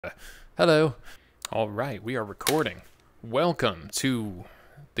Hello. All right, we are recording. Welcome to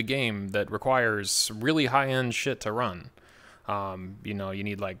the game that requires really high-end shit to run. You know, you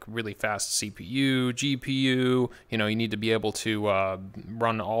need like really fast CPU, GPU. You know, you need to be able to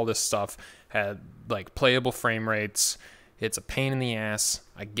run all this stuff at like playable frame rates. It's a pain in the ass.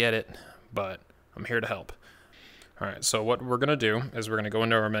 I get it, but I'm here to help. All right, so what we're gonna do is we're gonna go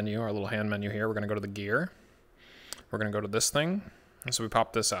into our menu, our little hand menu here. We're gonna go to the gear. We're gonna go to this thing. So we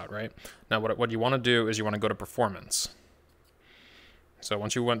pop this out, right? Now what you want to do is you want to go to performance. So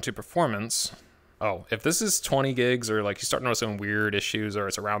once you went to performance, if this is 20 gigs or like you start noticing weird issues or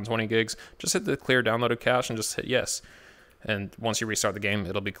it's around 20 gigs, just hit the clear downloaded cache and just hit yes. And once you restart the game,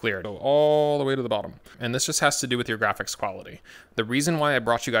 it'll be cleared. Go all the way to the bottom. And this just has to do with your graphics quality. The reason why I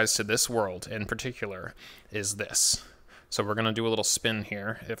brought you guys to this world in particular is this. So we're gonna do a little spin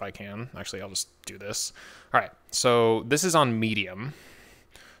here, if I can. Actually, I'll just do this. All right, so this is on medium.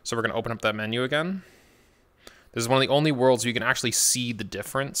 So we're gonna open up that menu again. This is one of the only worlds you can actually see the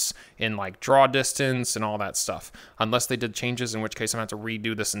difference in like draw distance and all that stuff, unless they did changes, in which case I'm gonna have to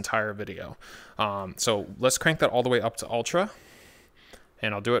redo this entire video. So let's crank that all the way up to ultra.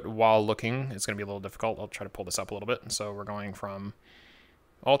 And I'll do it while looking. It's gonna be a little difficult. I'll try to pull this up a little bit. So we're going from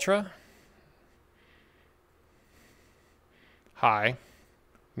ultra, high,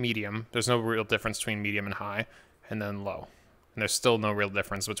 medium. There's no real difference between medium and high, and then low. And there's still no real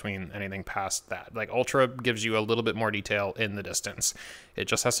difference between anything past that. Like ultra gives you a little bit more detail in the distance. It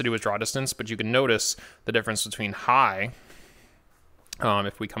just has to do with draw distance, but you can notice the difference between high.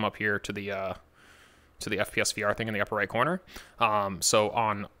 If we come up here to the FPS VR thing in the upper right corner. So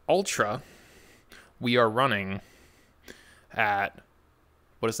on ultra, we are running at,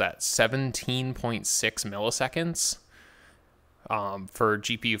 what is that? 17.6 milliseconds. For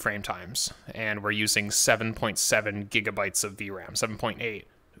GPU frame times, and we're using 7.7 gigabytes of VRAM, 7.8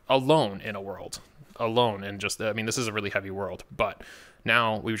 alone in a world, alone in just, I mean, this is a really heavy world, but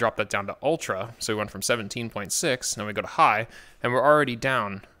now we dropped that down to ultra, so we went from 17.6, then we go to high, and we're already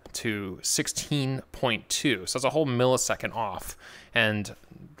down to 16.2, so that's a whole millisecond off, and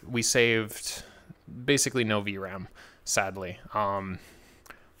we saved basically no VRAM, sadly.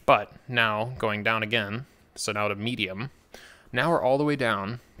 But now going down again, so now to medium. Now we're all the way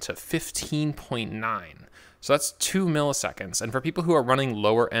down to 15.9. So that's 2 milliseconds. And for people who are running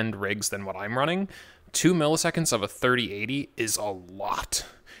lower end rigs than what I'm running, 2 milliseconds of a 3080 is a lot.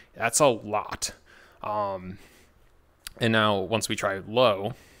 That's a lot. And now once we try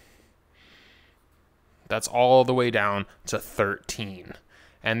low, that's all the way down to 13.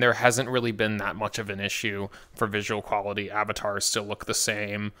 And there hasn't really been that much of an issue for visual quality. Avatars still look the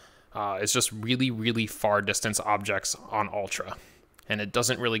same. It's just really, really far distance objects on ultra, and it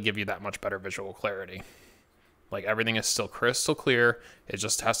doesn't really give you that much better visual clarity. Like everything is still crystal clear. It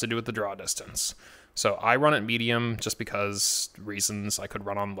just has to do with the draw distance. So I run at medium just because reasons. I could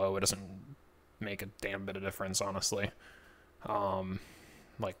run on low. It doesn't make a damn bit of difference, honestly.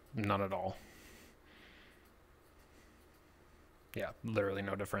 Like none at all. Yeah, literally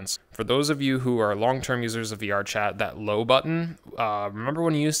no difference. For those of you who are long-term users of VRChat, that low button, remember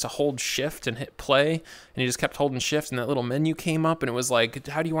when you used to hold shift and hit play, and you just kept holding shift, and that little menu came up, and it was like,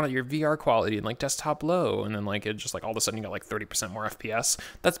 how do you want your VR quality? And like desktop low, and then like it just like all of a sudden you got like 30% more FPS.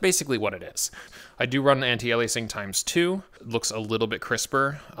 That's basically what it is. I do run anti-aliasing ×2. It looks a little bit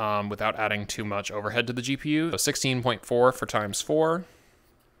crisper without adding too much overhead to the GPU. So 16.4 for ×4.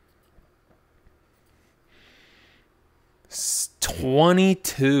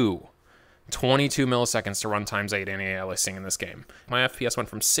 22 milliseconds to run ×8 anti-aliasing in this game. My FPS went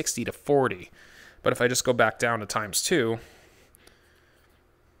from 60 to 40, but if I just go back down to ×2,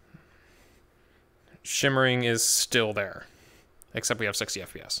 shimmering is still there, except we have 60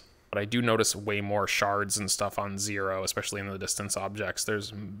 FPS. But I do notice way more shards and stuff on 0, especially in the distance objects.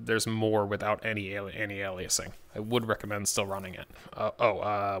 There's more without any anti-aliasing. I would recommend still running it.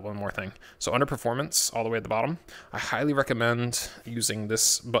 One more thing. So under performance, all the way at the bottom, I highly recommend using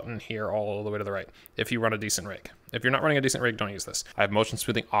this button here all the way to the right if you run a decent rig. If you're not running a decent rig, don't use this. I have motion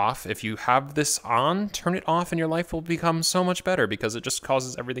smoothing off. If you have this on, turn it off and your life will become so much better because it just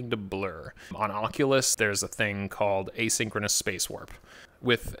causes everything to blur. On Oculus, there's a thing called asynchronous space warp.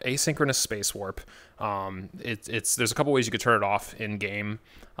 With asynchronous space warp, there's a couple ways you could turn it off in game,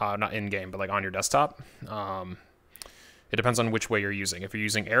 not in game, but like on your desktop. It depends on which way you're using. If you're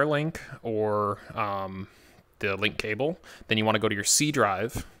using AirLink or the link cable, then you want to go to your C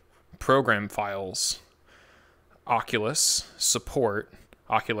drive, program files, Oculus, support,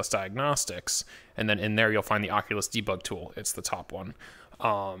 Oculus diagnostics, and then in there you'll find the Oculus debug tool. It's the top one.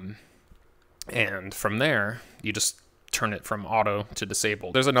 And from there, you just turn it from auto to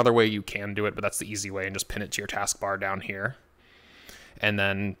disabled. There's another way you can do it, but that's the easy way, and just pin it to your taskbar down here. And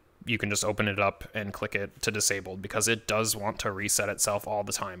then you can just open it up and click it to disabled, because it does want to reset itself all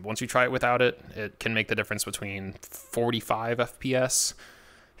the time. Once you try it without it, it can make the difference between 45 FPS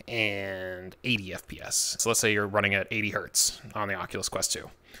and 80 FPS. So let's say you're running at 80 Hertz on the Oculus Quest 2,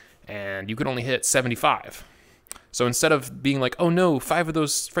 and you can only hit 75. So instead of being like, oh no, 5 of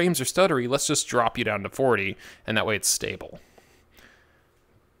those frames are stuttery, let's just drop you down to 40, and that way it's stable.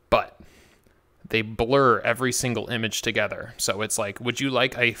 But they blur every single image together. So it's like, would you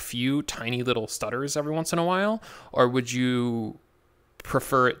like a few tiny little stutters every once in a while, or would you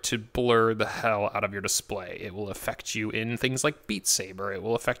prefer it to blur the hell out of your display? It will affect you in things like Beat Saber. It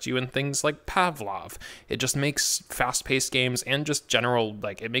will affect you in things like Pavlov. It just makes fast-paced games and just general,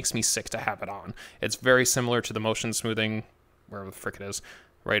 like, it makes me sick to have it on. It's very similar to the motion smoothing, wherever the frick it is,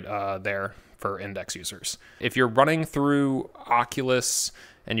 right there for index users. If you're running through Oculus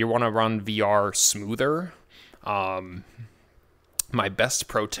and you want to run VR smoother, my best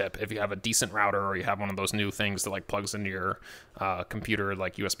pro tip, if you have a decent router or you have one of those new things that like plugs into your computer,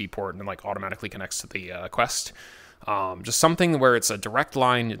 like USB port, and like automatically connects to the Quest, just something where it's a direct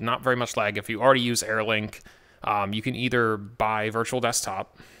line, not very much lag. If you already use AirLink, you can either buy Virtual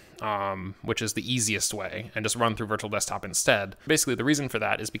Desktop, which is the easiest way, and just run through Virtual Desktop instead. Basically, the reason for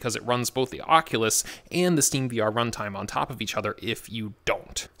that is because it runs both the Oculus and the SteamVR runtime on top of each other if you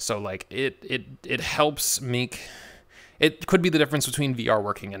don't. So like it helps make... It could be the difference between VR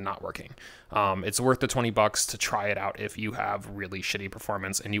working and not working. It's worth the $20 to try it out if you have really shitty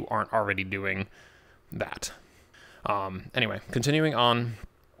performance and you aren't already doing that. Anyway, continuing on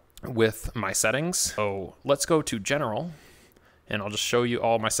with my settings. So let's go to General, and I'll just show you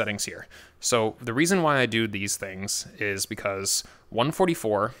all my settings here. So the reason why I do these things is because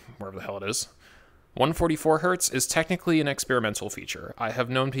 144, wherever the hell it is, 144 Hertz is technically an experimental feature. I have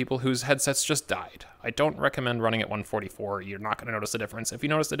known people whose headsets just died. I don't recommend running at 144. You're not going to notice the difference. If you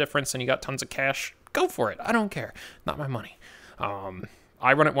notice the difference and you got tons of cash, go for it. I don't care. Not my money. I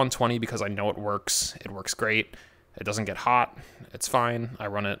run at 120 because I know it works. It works great. It doesn't get hot. It's fine. I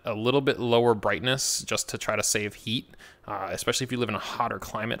run at a little bit lower brightness just to try to save heat, especially if you live in a hotter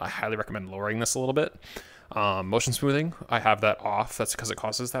climate. I highly recommend lowering this a little bit. Motion smoothing, I have that off. That's because it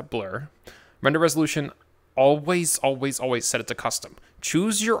causes that blur. Render resolution, always set it to custom.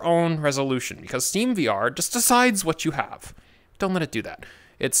 Choose your own resolution, because SteamVR just decides what you have. Don't let it do that.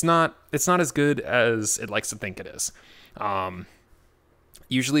 It's not as good as it likes to think it is.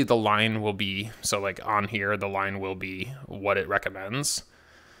 Usually the line will be, so like on here, the line will be what it recommends.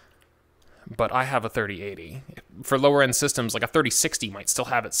 But I have a 3080. For lower end systems, like a 3060 might still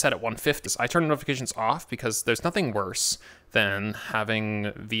have it set at 150. I turn notifications off because there's nothing worse than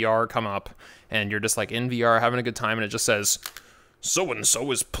having VR come up and you're just like in VR having a good time and it just says,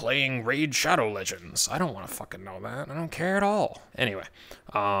 so-and-so is playing Raid Shadow Legends. I don't want to fucking know that. I don't care at all. Anyway,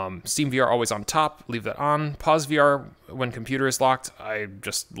 SteamVR always on top. Leave that on. Pause VR when computer is locked. I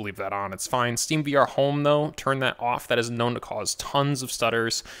just leave that on. It's fine. SteamVR Home, though, turn that off. That is known to cause tons of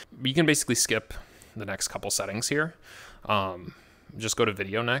stutters. You can basically skip the next couple settings here. Just go to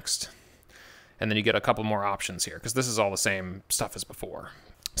video next. And then you get a couple more options here, because this is all the same stuff as before.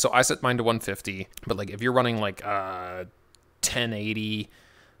 So I set mine to 150, but like if you're running like 1080,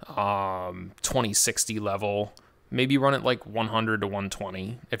 2060 level, maybe run it like 100 to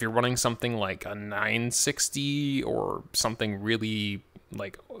 120. If you're running something like a 960 or something really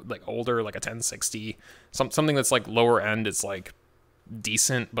like older, like a 1060, something that's like lower end, it's like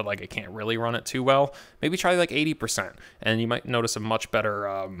decent, but like it can't really run it too well, maybe try like 80%, and you might notice a much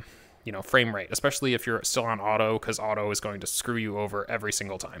better frame rate, especially if you're still on auto, because auto is going to screw you over every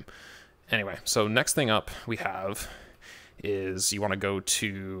single time. Anyway, so next thing up we have is you want to go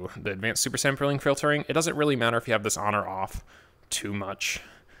to the advanced super sampling filtering. It doesn't really matter if you have this on or off too much.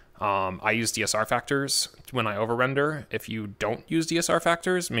 I use DSR factors when I over render. If you don't use DSR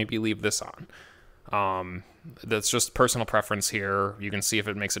factors, maybe leave this on. That's just personal preference here. You can see if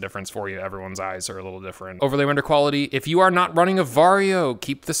it makes a difference for you. Everyone's eyes are a little different. Overlay render quality. If you are not running a Vario,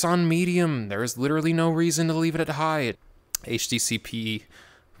 keep this on medium. There is literally no reason to leave it at high. HDCP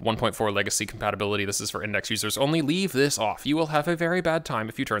 1.4 legacy compatibility. This is for index users. Only leave this off. You will have a very bad time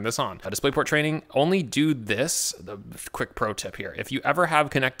if you turn this on. DisplayPort training, only do this. The quick pro tip here. If you ever have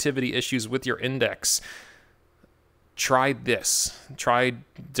connectivity issues with your index, try this. Try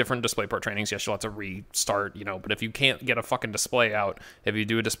different DisplayPort trainings. Yes, you'll have to restart, but if you can't get a fucking display out, if you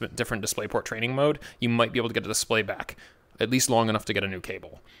do a different DisplayPort training mode, you might be able to get the display back, at least long enough to get a new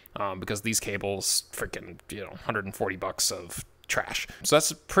cable. Because these cables, freaking, $140 of trash. So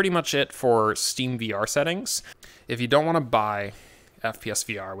that's pretty much it for SteamVR settings. If you don't want to buy FPS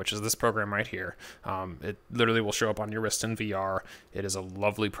VR, which is this program right here, it literally will show up on your wrist in VR. It is a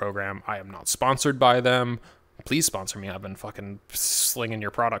lovely program. I am not sponsored by them. Please sponsor me. I've been fucking slinging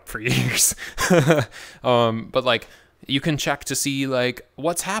your product for years. But like, you can check to see like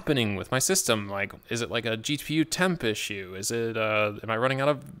what's happening with my system. Like, is it like a GPU temp issue? Is it am I running out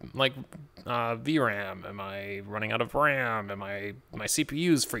of like VRAM? Am I running out of RAM? My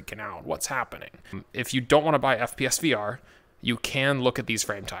CPU's freaking out? What's happening? If you don't want to buy FPS VR, you can look at these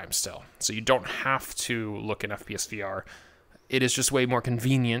frame times still. So you don't have to look in FPS VR. It is just way more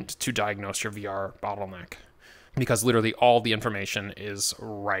convenient to diagnose your VR bottleneck, because literally all the information is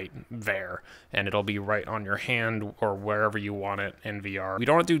right there, and it'll be right on your hand or wherever you want it in VR. We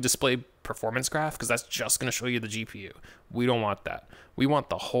don't want to do display performance graph, because that's just going to show you the GPU. We don't want that. We want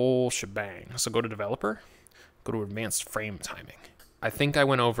the whole shebang. So go to developer, go to advanced frame timing. I think I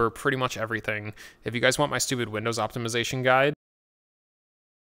went over pretty much everything. If you guys want my stupid Windows optimization guide,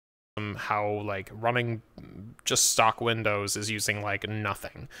 how like running just stock Windows is using like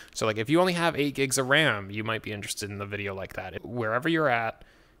nothing. So like if you only have 8 gigs of RAM, you might be interested in the video like that. Wherever you're at,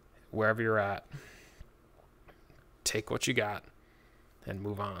 take what you got and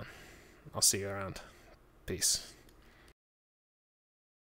move on. I'll see you around. Peace.